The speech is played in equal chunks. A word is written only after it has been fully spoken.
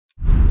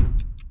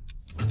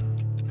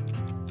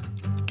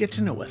Get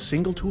to know a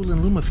single tool in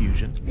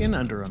LumaFusion in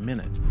under a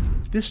minute.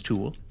 This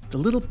tool, the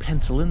little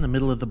pencil in the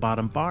middle of the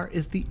bottom bar,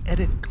 is the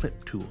Edit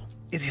Clip tool.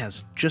 It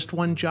has just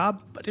one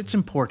job, but it's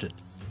important.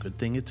 Good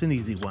thing it's an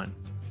easy one.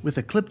 With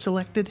a clip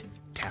selected,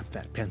 tap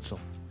that pencil.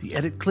 The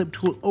Edit Clip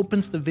tool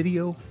opens the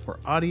video,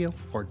 or audio,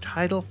 or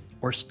title,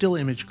 or still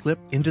image clip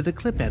into the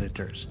clip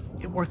editors.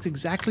 It works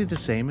exactly the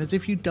same as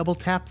if you double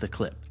tap the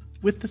clip.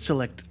 With the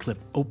selected clip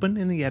open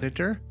in the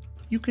editor,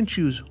 you can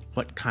choose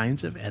what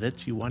kinds of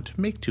edits you want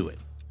to make to it.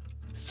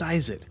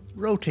 Size it,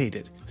 rotate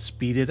it,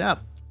 speed it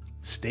up,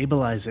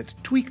 stabilize it,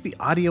 tweak the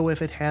audio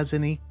if it has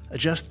any,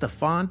 adjust the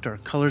font or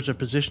colors or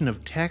position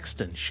of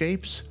text and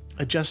shapes,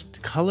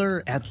 adjust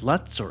color, add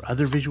LUTs or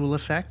other visual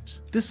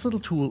effects. This little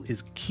tool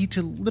is key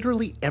to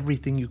literally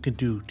everything you can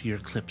do to your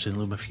clips in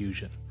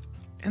LumaFusion.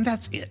 And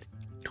that's it.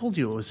 Told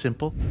you it was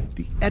simple.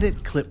 The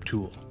Edit Clip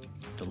tool.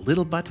 The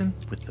little button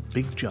with the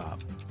big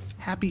job.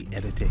 Happy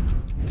editing.